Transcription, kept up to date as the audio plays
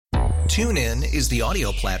TuneIn is the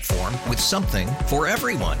audio platform with something for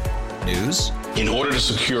everyone. News. In order to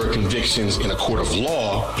secure convictions in a court of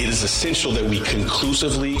law, it is essential that we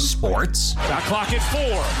conclusively. Sports. Shot clock at 4.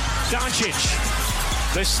 Doncic.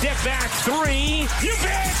 The step back 3. You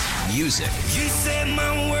bet. Music. You set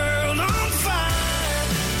my world on fire.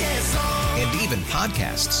 Yes, and even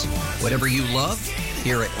podcasts. Whatever you love,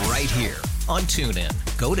 hear it right here on TuneIn.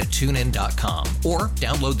 Go to TuneIn.com or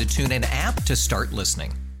download the TuneIn app to start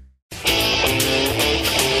listening.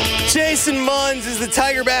 Jason Munz is the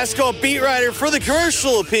Tiger basketball beat writer for the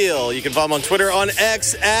Commercial Appeal. You can follow him on Twitter on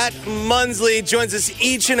X at Munsley. Joins us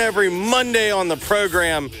each and every Monday on the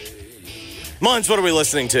program. Munz, what are we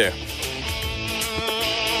listening to?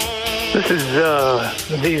 This is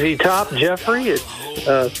ZZ Top, Jeffrey. It's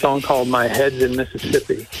a song called My Head's in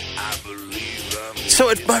Mississippi.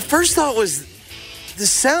 So my first thought was,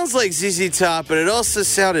 this sounds like ZZ Top, but it also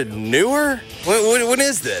sounded newer. When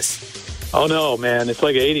is this? Oh, no, man. It's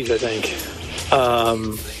like 80s, I think.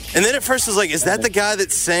 And then at first I was like, is that the guy that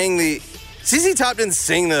sang the... ZZ Top didn't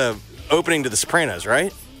sing the opening to The Sopranos,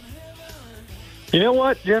 right? You know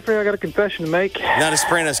what, Jeffrey? I got a confession to make. Not a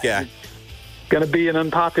Sopranos guy. Going to be an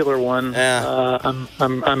unpopular one. Yeah.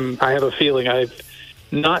 I have a feeling I've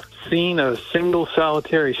not seen a single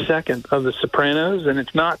solitary second of The Sopranos, and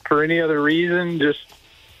it's not for any other reason, just...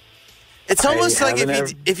 It's almost like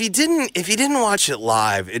if you didn't watch it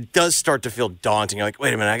live, it does start to feel daunting. You're like,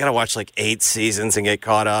 wait a minute, I got to watch like 8 seasons and get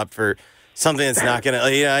caught up for something that's not going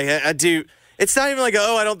to. Yeah, I do. It's not even like,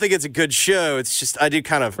 I don't think it's a good show. It's just I do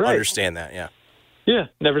kind of understand that. Yeah. Yeah.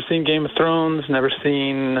 Never seen Game of Thrones. Never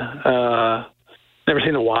seen The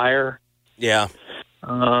Wire. Yeah.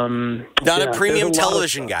 Not a premium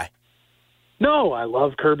television guy. No, I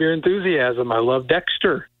love Curb Your Enthusiasm. I love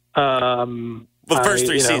Dexter. The first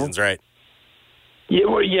 3 seasons, right?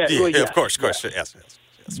 Yeah, yes. Of course.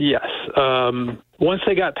 Yes. Once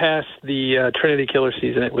they got past the Trinity Killer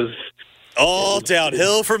season, it was all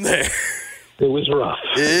downhill from there. It was rough.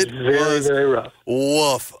 It was very rough.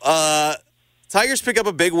 Woof. Tigers pick up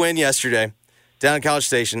a big win yesterday down at College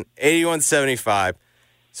Station, 81-75.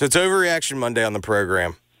 So it's Overreaction Monday on the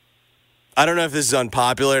program. I don't know if this is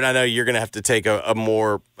unpopular, and I know you're going to have to take a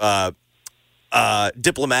more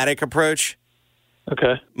diplomatic approach.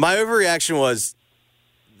 Okay. My overreaction was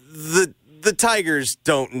the Tigers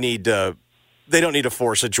don't need to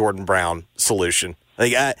force a Jordan Brown solution.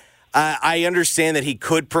 Like I understand that he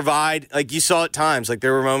could provide, like you saw at times, like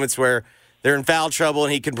there were moments where they're in foul trouble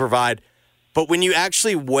and he can provide. But when you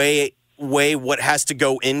actually weigh what has to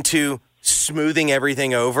go into smoothing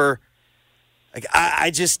everything over, like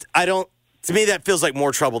I don't. To me, that feels like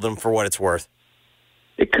more trouble than for what it's worth.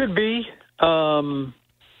 It could be. And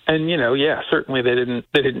certainly they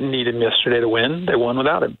didn't need him yesterday to win. They won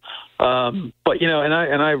without him. But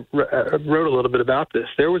I wrote a little bit about this.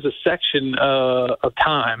 There was a section of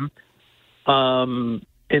time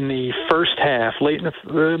in the first half,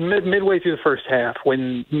 midway through the first half,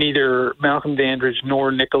 when neither Malcolm Dandridge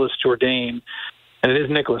nor Nicholas Jourdain, and it is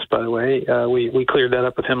Nicholas, by the way, we cleared that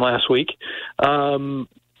up with him last week.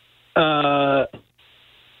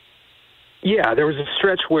 There was a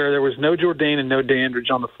stretch where there was no Jourdain and no Dandridge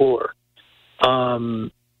on the floor.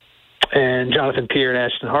 And Jonathan Pierre and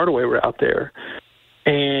Ashton Hardaway were out there.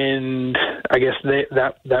 And I guess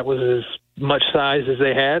that was as much size as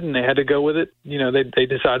they had, and they had to go with it. They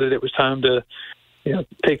decided it was time to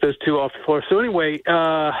take those two off the floor. So anyway,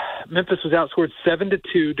 Memphis was outscored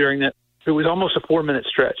 7-2 during that. It was almost a 4-minute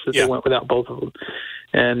stretch that they went without both of them.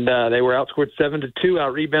 And they were outscored 7-2,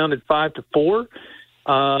 out-rebounded 5-4.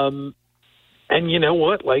 And you know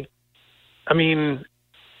what?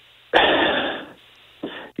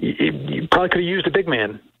 You probably could have used a big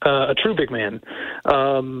man, a true big man.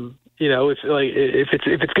 If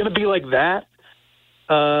it's going to be like that,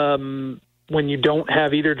 when you don't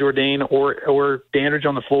have either Jourdain or Dandridge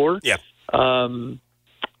on the floor,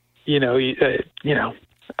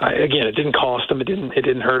 again, it didn't cost them. It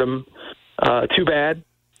didn't hurt them too bad.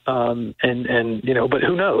 But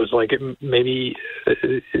who knows? Maybe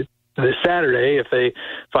this Saturday, if they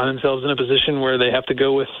find themselves in a position where they have to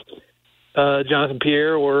go with Jonathan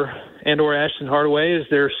Pierre or Ashton Hardaway as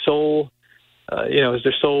their sole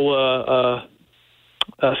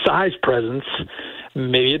size presence,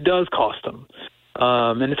 maybe it does cost them.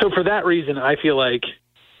 And so for that reason, I feel like,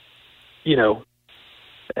 you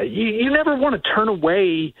never want to turn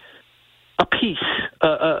away a piece,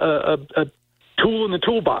 a tool in the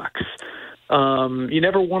toolbox. You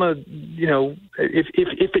never want to, if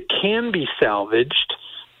it can be salvaged,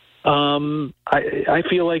 I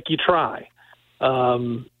feel like you try,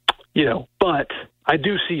 but I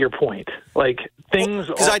do see your point. Like things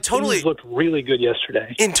looked really good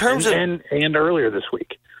yesterday. In terms and earlier this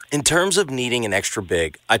week. In terms of needing an extra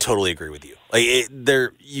big, I totally agree with you. Like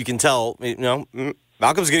you can tell, Malcolm's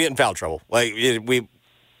going to get in foul trouble. Like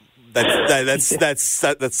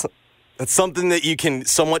that's something that you can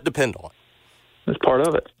somewhat depend on. That's part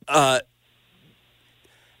of it.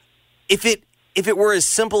 If it were as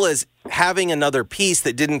simple as having another piece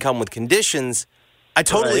that didn't come with conditions, I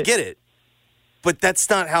totally get it. But that's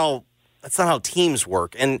not how teams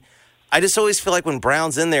work. And I just always feel like when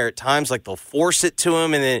Brown's in there at times, like they'll force it to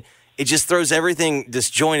him, and then it just throws everything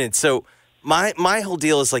disjointed. So my whole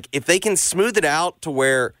deal is like if they can smooth it out to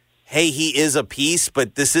where, hey, he is a piece,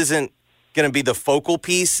 but this isn't going to be the focal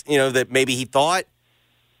piece, that maybe he thought.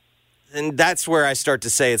 And that's where I start to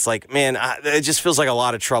say it's like, man, it just feels like a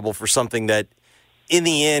lot of trouble for something that in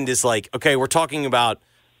the end is like, okay, we're talking about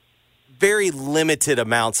very limited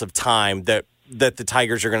amounts of time that the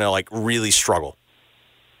Tigers are going to like really struggle.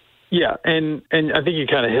 Yeah, and I think you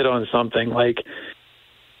kind of hit on something. Like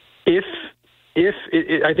if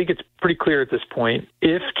I think it's pretty clear at this point,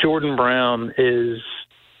 if Jordan Brown is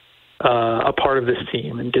a part of this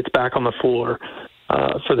team and gets back on the floor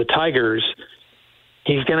for the Tigers,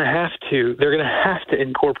 they're going to have to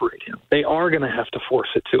incorporate him. They are going to have to force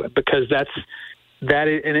it to it because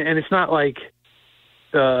and it's not like,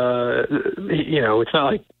 it's not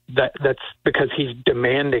like that's because he's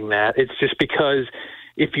demanding that. It's just because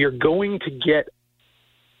if you're going to get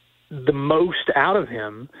the most out of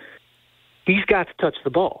him, he's got to touch the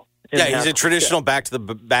ball. Yeah, he's a traditional back to the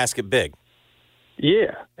basket big.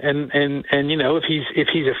 Yeah, and if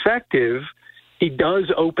he's effective, he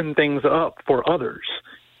does open things up for others.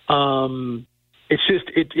 It's just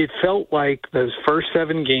it felt like those first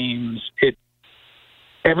 7 games,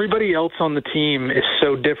 everybody else on the team is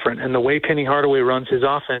so different, and the way Penny Hardaway runs his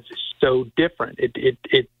offense is so different.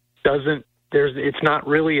 It doesn't. It's not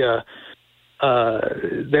really they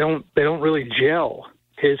don't really gel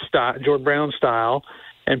his style, Jordan Brown's style,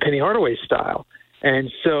 and Penny Hardaway's style,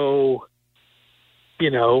 and so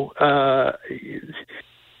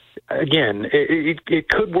again, it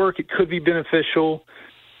could work. It could be beneficial,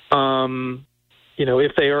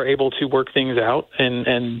 if they are able to work things out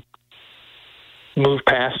and move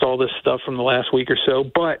past all this stuff from the last week or so.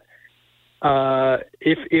 But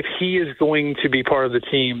if he is going to be part of the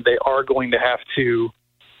team, they are going to have to,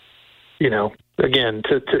 again,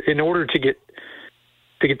 in order to get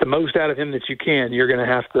the most out of him that you can, you're going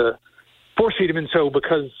to have to force feed him. And so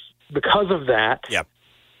because of that, yep.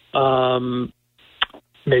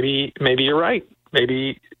 Maybe you're right.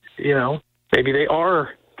 Maybe they are.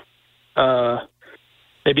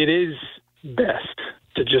 Maybe it is best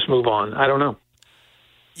to just move on. I don't know.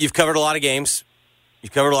 You've covered a lot of games.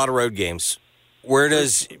 You've covered a lot of road games. Where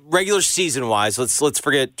does regular season wise? Let's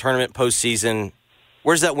forget tournament postseason.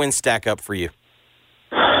 Where does that win stack up for you?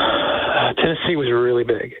 Tennessee was really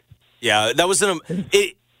big. Yeah, that was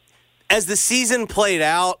as the season played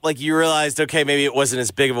out, like you realized, okay, maybe it wasn't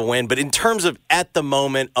as big of a win. But in terms of at the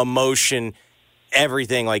moment, emotion,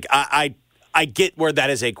 everything, like I get where that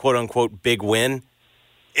is a quote unquote big win.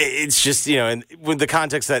 It's just, and with the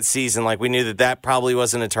context of that season, like we knew that probably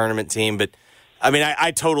wasn't a tournament team. But I mean,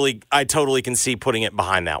 I totally can see putting it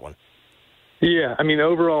behind that one. Yeah, I mean,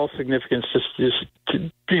 overall significance, just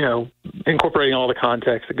incorporating all the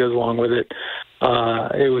context that goes along with it.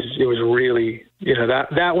 It was really,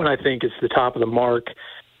 that one I think is the top of the mark.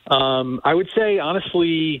 I would say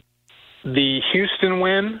honestly, the Houston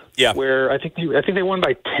win, where I think they won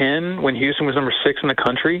by 10 when Houston was number 6 in the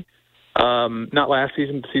country. Not last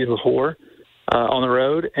season, but the season before, on the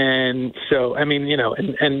road. And so, I mean,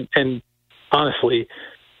 and honestly,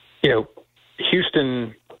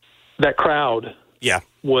 Houston, that crowd,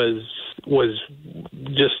 was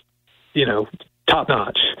just, top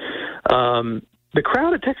notch. The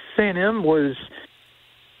crowd at Texas A&M was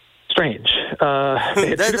strange. They had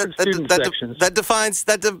two different student sections. That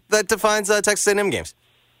defines Texas A&M games.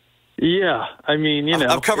 Yeah, I mean,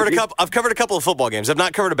 I've covered a couple of football games. I've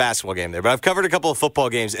not covered a basketball game there, but I've covered a couple of football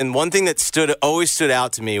games. And one thing that always stood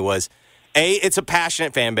out to me was, it's a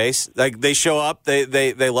passionate fan base. Like they show up,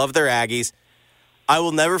 they love their Aggies. I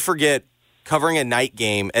will never forget covering a night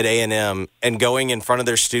game at A&M and going in front of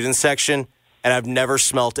their student section, and I've never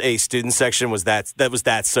smelt a student section that was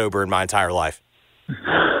that sober in my entire life.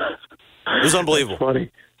 It was unbelievable.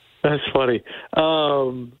 That's funny.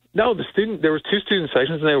 No, there was 2 student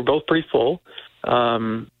sections, and they were both pretty full,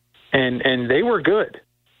 and they were good.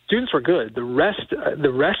 Students were good. The rest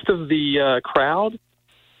of the crowd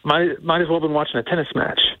might as well have been watching a tennis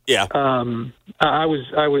match. Yeah. I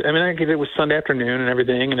get it was Sunday afternoon and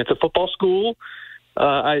everything, and it's a football school,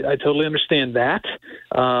 I totally understand that.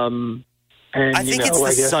 And I think it's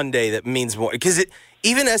the Sunday that means more because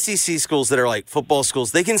even SEC schools that are like football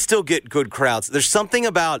schools, they can still get good crowds. There's something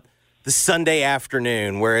about the Sunday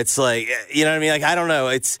afternoon where it's like, you know what I mean? Like, I don't know.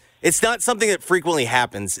 It's not something that frequently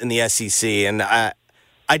happens in the SEC, and I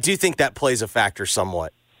do think that plays a factor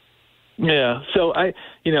somewhat. Yeah. So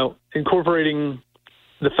incorporating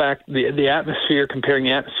the fact the atmosphere, comparing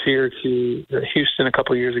the atmosphere to Houston a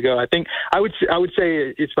couple of years ago, I think I would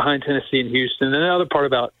say it's behind Tennessee and Houston. And another part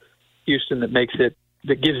about Houston that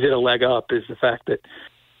gives it a leg up is the fact that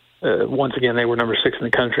once again they were number 6 in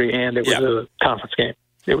the country, and it was a conference game.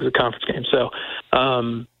 It was a conference game. So,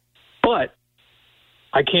 but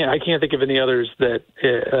I can't think of any others that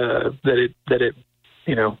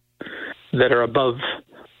are above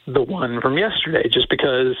the one from yesterday, just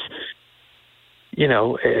because.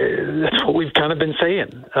 That's what we've kind of been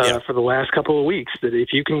saying for the last couple of weeks, that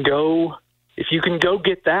if you can go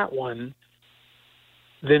get that one,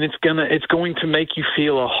 then it's going to make you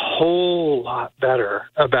feel a whole lot better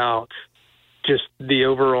about just the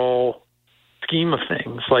overall scheme of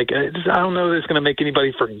things. Like, I don't know that it's going to make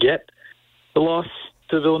anybody forget the loss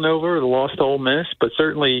to Villanova or the loss to Ole Miss, but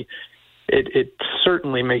certainly it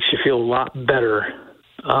certainly makes you feel a lot better.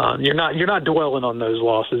 You're not dwelling on those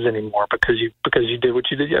losses anymore because you did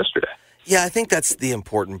what you did yesterday. Yeah, I think that's the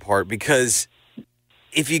important part, because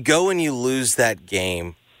if you go and you lose that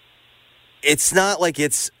game, it's not like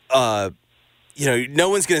it's no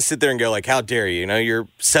one's going to sit there and go like, how dare you? You're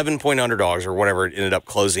 7-point underdogs or whatever it ended up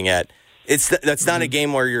closing at. That's not a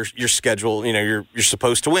game where your schedule, you're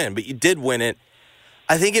supposed to win, but you did win it.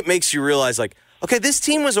 I think it makes you realize, like, okay, this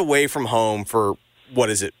team was away from home for,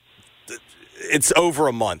 what is it? It's over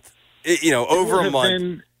a month. Over a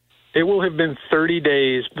month. It will have been 30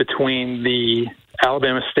 days between the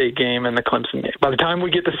Alabama State game and the Clemson game. By the time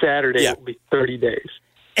we get to Saturday, it will be 30 days.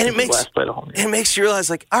 And it makes you realize,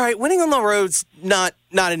 like, all right, winning on the road's not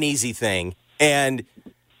an easy thing. And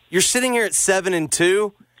you're sitting here at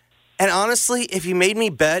 7-2. And honestly, if you made me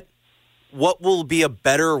bet what will be a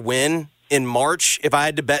better win in March, if I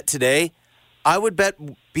had to bet today, I would bet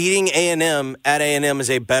beating A&M at A&M is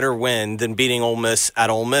a better win than beating Ole Miss at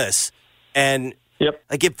Ole Miss. And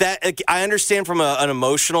like, if that, like, I understand from an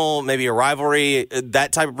emotional, maybe a rivalry,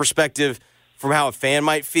 that type of perspective, from how a fan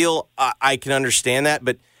might feel, I can understand that.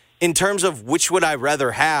 But in terms of which would I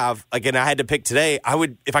rather have, again, I had to pick today, I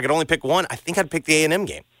would, if I could only pick one, I think I'd pick the A&M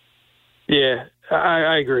game. Yeah,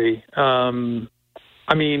 I agree.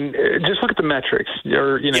 I mean, just look at the metrics,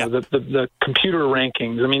 or the computer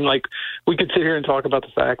rankings. I mean, like, we could sit here and talk about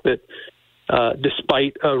the fact that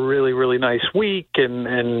despite a really, really nice week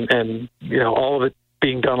and all of it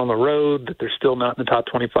being done on the road, that they're still not in the top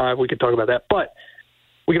 25. We could talk about that, but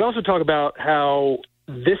we could also talk about how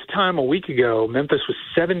this time a week ago, Memphis was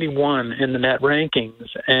 71 in the net rankings,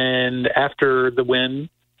 and after the win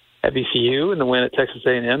at VCU and the win at Texas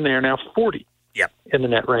A&M, they are now 40 in the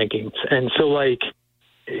net rankings. And so, like,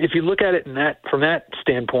 if you look at it from that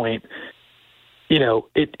standpoint,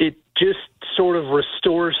 it just sort of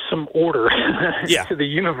restores some order to the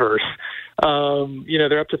universe.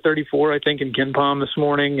 They're up to 34, I think, in KenPom this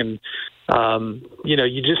morning, and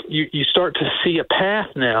you start to see a path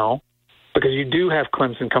now, because you do have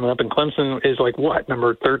Clemson coming up, and Clemson is like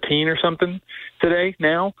number 13 or something today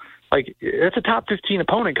now. Like, that's a top 15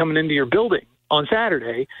 opponent coming into your building on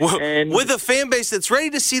Saturday, and with a fan base that's ready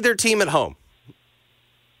to see their team at home.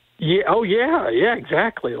 Yeah. Oh, yeah. Yeah,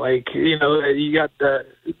 exactly. Like, you got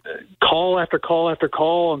call after call after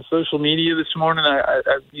call on social media this morning. I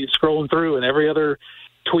scrolling through, and every other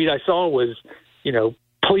tweet I saw was,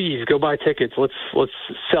 please go buy tickets. Let's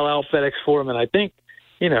sell out FedEx Forum. And I think,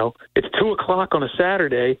 it's 2:00 on a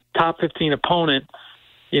Saturday, top 15 opponent.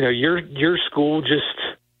 Your school just,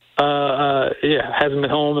 hasn't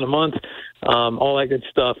been home in a month. All that good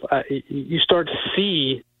stuff. You start to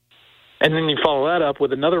see. And then you follow that up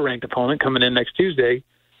with another ranked opponent coming in next Tuesday,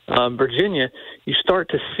 Virginia. You start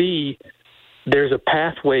to see there's a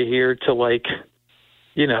pathway here to, like,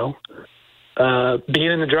 being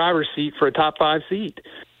in the driver's seat for a top 5 seed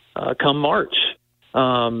come March.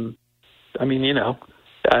 I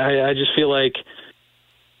just feel like,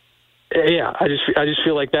 I just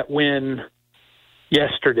feel like that win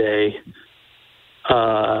yesterday,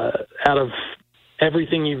 out of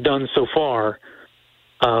everything you've done so far,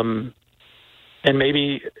 and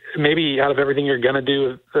maybe out of everything you're going to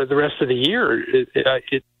do the rest of the year,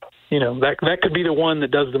 that could be the one that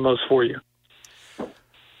does the most for you.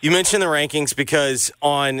 You mentioned the rankings because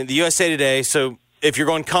on the USA Today, so if you're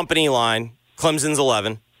going company line, Clemson's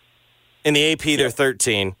 11. In the AP, they're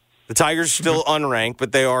 13. The Tigers are still unranked,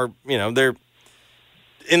 but they are,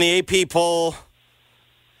 in the AP poll.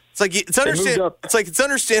 It's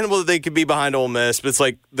understandable that they could be behind Ole Miss, but it's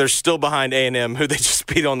like they're still behind A&M, who they just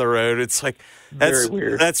beat on the road. It's like very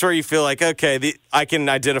weird. That's where you feel like, okay, I can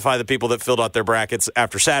identify the people that filled out their brackets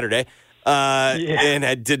after Saturday, and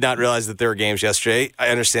I did not realize that there were games yesterday. I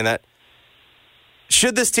understand that.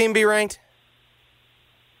 Should this team be ranked?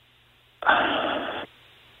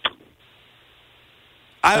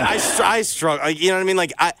 I struggle. You know what I mean?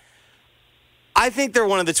 Like I think they're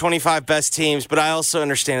one of the 25 best teams, but I also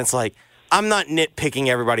understand it's like I'm not nitpicking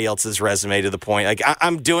everybody else's resume to the point. Like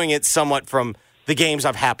I'm doing it somewhat from the games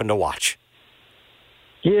I've happened to watch.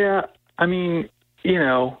 Yeah, I mean,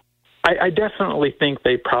 I definitely think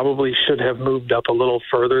they probably should have moved up a little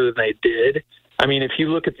further than they did. I mean, if you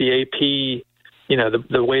look at the AP,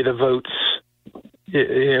 the way the votes,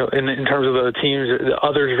 in terms of the teams, the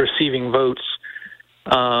others receiving votes,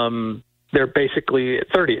 they're basically at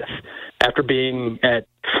 30th after being at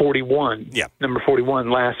 41, number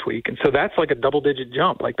 41 last week. And so that's like a double-digit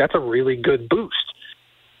jump. Like, that's a really good boost.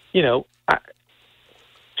 Should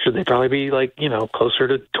they probably be, closer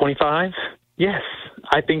to 25? Yes,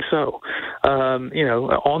 I think so. On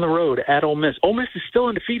the road at Ole Miss. Ole Miss is still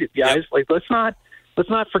undefeated, guys. Yep. Like, let's not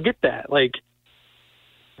forget that. Like,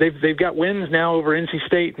 they've got wins now over NC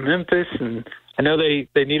State and Memphis, and I know they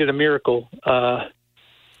needed a miracle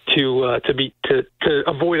to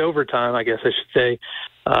avoid overtime, I guess I should say,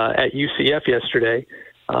 at UCF yesterday,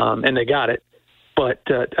 and they got it. But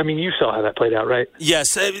you saw how that played out, right?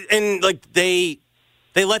 Yes, and they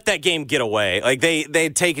let that game get away. Like they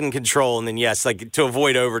had taken control, and then to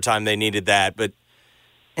avoid overtime, they needed that. But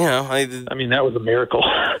that was a miracle.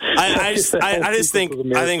 I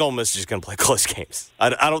think Ole Miss is just going to play close games.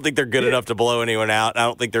 I don't think they're good enough to blow anyone out. I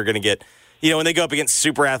don't think they're going to get. When they go up against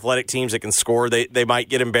super athletic teams that can score, they might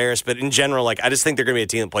get embarrassed. But in general, I just think they're going to be a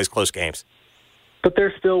team that plays close games. But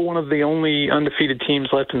they're still one of the only undefeated teams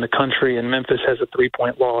left in the country, and Memphis has a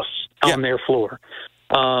 3-point loss on their floor.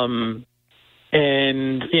 And,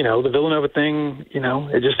 the Villanova thing,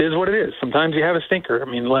 it just is what it is. Sometimes you have a stinker. I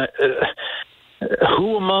mean,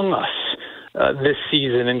 who among us this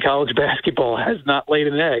season in college basketball has not laid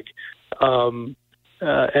an egg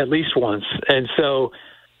at least once? And so,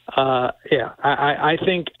 I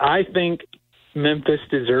think Memphis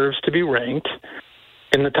deserves to be ranked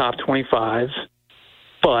in the top 25,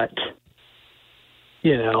 but I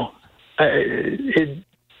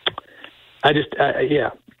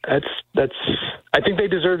think they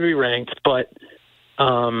deserve to be ranked, but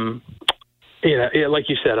like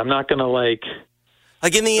you said, I'm not going to like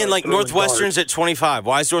in the end, Northwestern's at 25.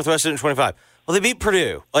 Why is Northwestern at 25? Well, they beat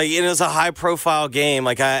Purdue. It was a high profile game.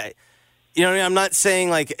 I'm not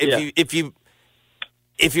saying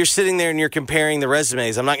if you're sitting there and you're comparing the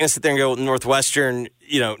resumes, I'm not going to sit there and go Northwestern.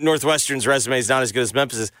 Northwestern's resume is not as good as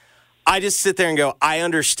Memphis's. I just sit there and go, I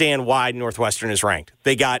understand why Northwestern is ranked.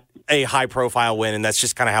 They got a high profile win, and that's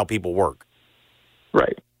just kind of how people work.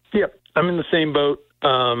 Right. Yep. I'm in the same boat.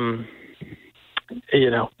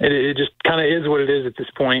 It just kind of is what it is at this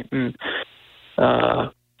point. And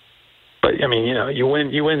but you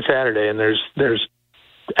win Saturday, and there's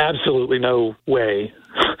absolutely no way.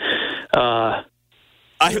 I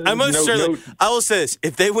will say this: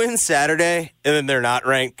 if they win Saturday and then they're not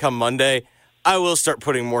ranked come Monday, I will start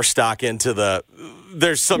putting more stock into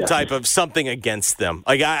there's some type of something against them.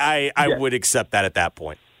 I would accept that at that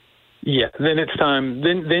point. Yeah, then it's time.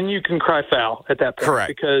 Then you can cry foul at that point.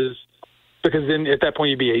 Correct. Because then at that point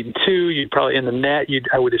you'd be 8-2. You'd probably in the net.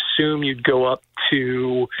 I would assume you'd go up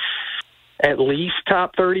to at least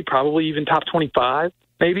top 30, probably even top 25,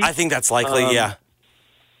 maybe. I think that's likely. Yeah.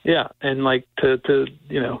 Yeah, and to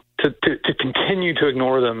continue to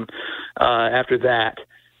ignore them after that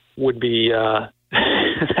would be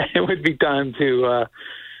it would be time to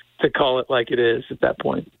call it like it is at that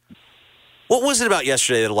point. What was it about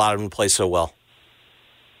yesterday that allowed them to play so well?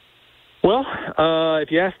 Well,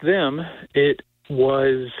 if you ask them, it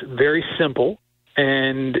was very simple,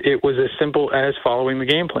 and it was as simple as following the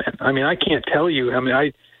game plan. I mean, I can't tell you. I mean,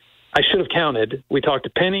 I should have counted. We talked to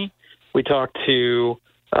Penny, we talked to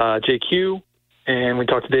JQ, and we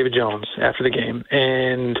talked to David Jones after the game.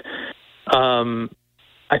 And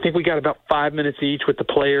I think we got about 5 minutes each with the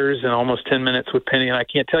players and almost 10 minutes with Penny. And I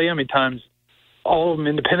can't tell you how many times all of them,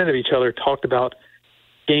 independent of each other, talked about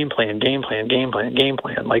game plan.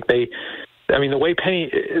 Like the way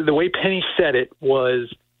Penny said it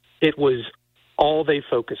was all they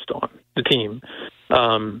focused on, the team.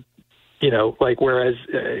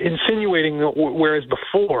 Whereas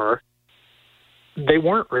before they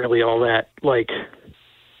weren't really all that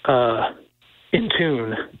in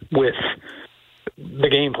tune with the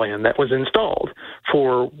game plan that was installed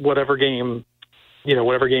for whatever game,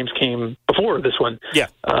 whatever games came before this one. Yeah.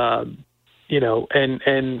 And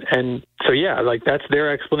so, yeah, like that's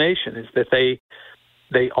their explanation, is that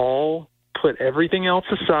they all put everything else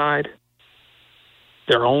aside,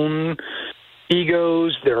 their own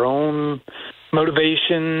egos, their own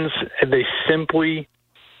motivations, and they simply,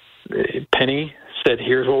 Penny said,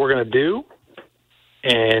 here's what we're going to do,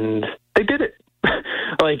 and they did it.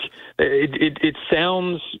 Like, it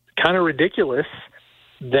sounds kind of ridiculous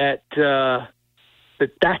that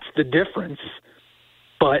that's the difference,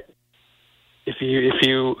 but if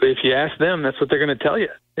you ask them, that's what they're going to tell you,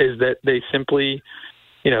 is that they simply,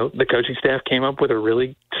 the coaching staff came up with a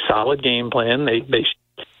really solid game plan. They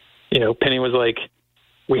Penny was like,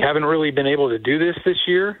 we haven't really been able to do this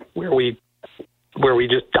year, where we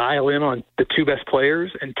just dial in on the two best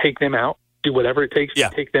players and take them out, do whatever it takes to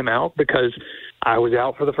take them out, because I was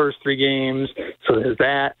out for the first 3 games. So there's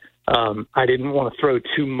that. I didn't want to throw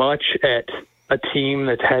too much at a team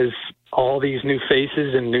that has all these new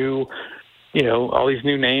faces and new, all these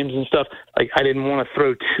new names and stuff. Like, I didn't want to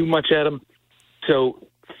throw too much at them. So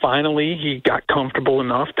finally he got comfortable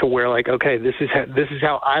enough to where, like, okay, this is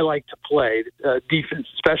how I like to play, defense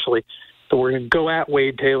especially. So we're going to go at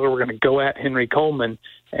Wade Taylor. We're going to go at Henry Coleman.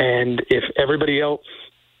 And if everybody else,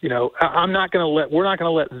 we're not going to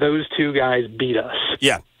let those two guys beat us.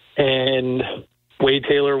 Yeah. And Wade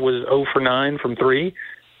Taylor was 0 for 9 from 3,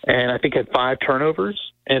 and I think had 5 turnovers.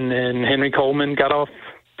 And then Henry Coleman got off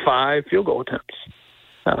 5 field goal attempts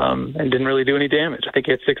and didn't really do any damage. I think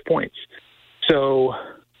he had 6 points. So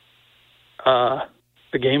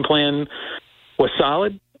the game plan was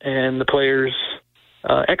solid, and the players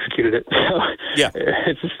executed it. So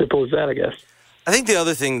it's as simple as that, I guess. I think the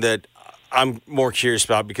other thing that I'm more curious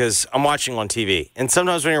about, because I'm watching on TV, and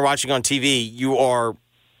sometimes when you're watching on TV,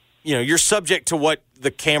 you're subject to what the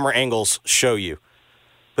camera angles show you.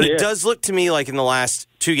 But it does look to me like in the last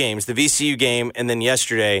 2 games, the VCU game and then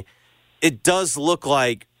yesterday, it does look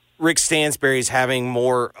like Rick Stansbury's having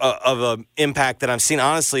more of an impact than I've seen,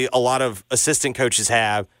 honestly, a lot of assistant coaches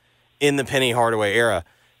have in the Penny Hardaway era.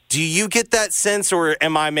 Do you get that sense, or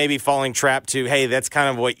am I maybe falling trap to, hey, that's kind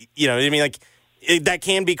of what, I mean, like, that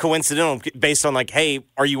can be coincidental based on, like, hey,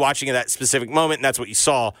 are you watching at that specific moment and that's what you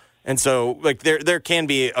saw? And so, like, there can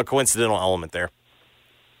be a coincidental element there.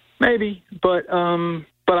 Maybe, but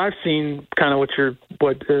I've seen kind of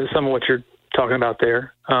some of what you're talking about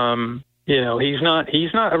there. He's not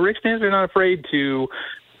Rick Stansbury's not afraid to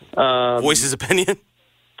voice his opinion,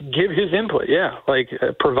 give his input. Yeah, like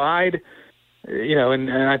provide.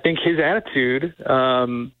 And I think his attitude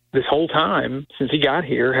this whole time since he got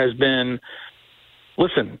here has been,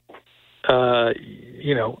 listen,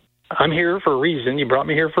 I'm here for a reason. You brought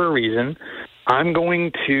me here for a reason. I'm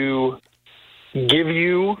going to give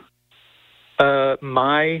you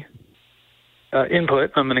my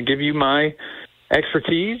input. I'm going to give you my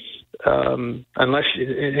expertise. Unless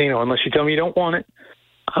you tell me you don't want it,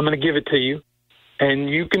 I'm going to give it to you, and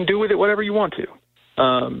you can do with it whatever you want to.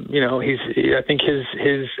 I think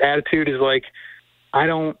his attitude is like,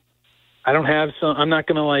 I'm not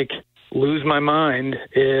going to like lose my mind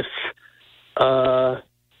if, I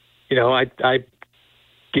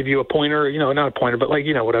give you a pointer, not a pointer, but like,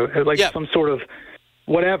 some sort of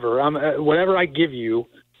whatever. Whatever I give you,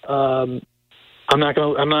 I'm not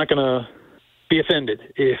gonna be offended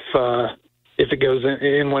if it goes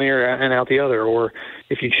in one ear and out the other, or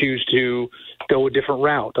if you choose to go a different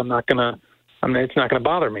route. It's not gonna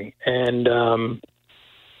bother me. And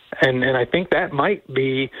I think that might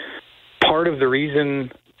be part of the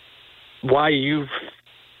reason why you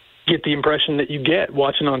get the impression that you get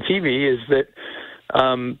watching on TV, is that,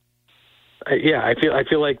 I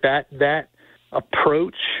feel like that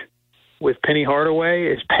approach with Penny Hardaway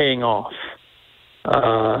is paying off,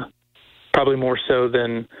 probably more so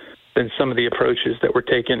than some of the approaches that were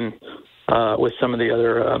taken with some of the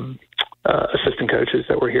other assistant coaches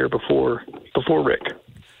that were here before Rick.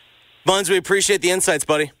 Munz, we appreciate the insights,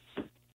 buddy.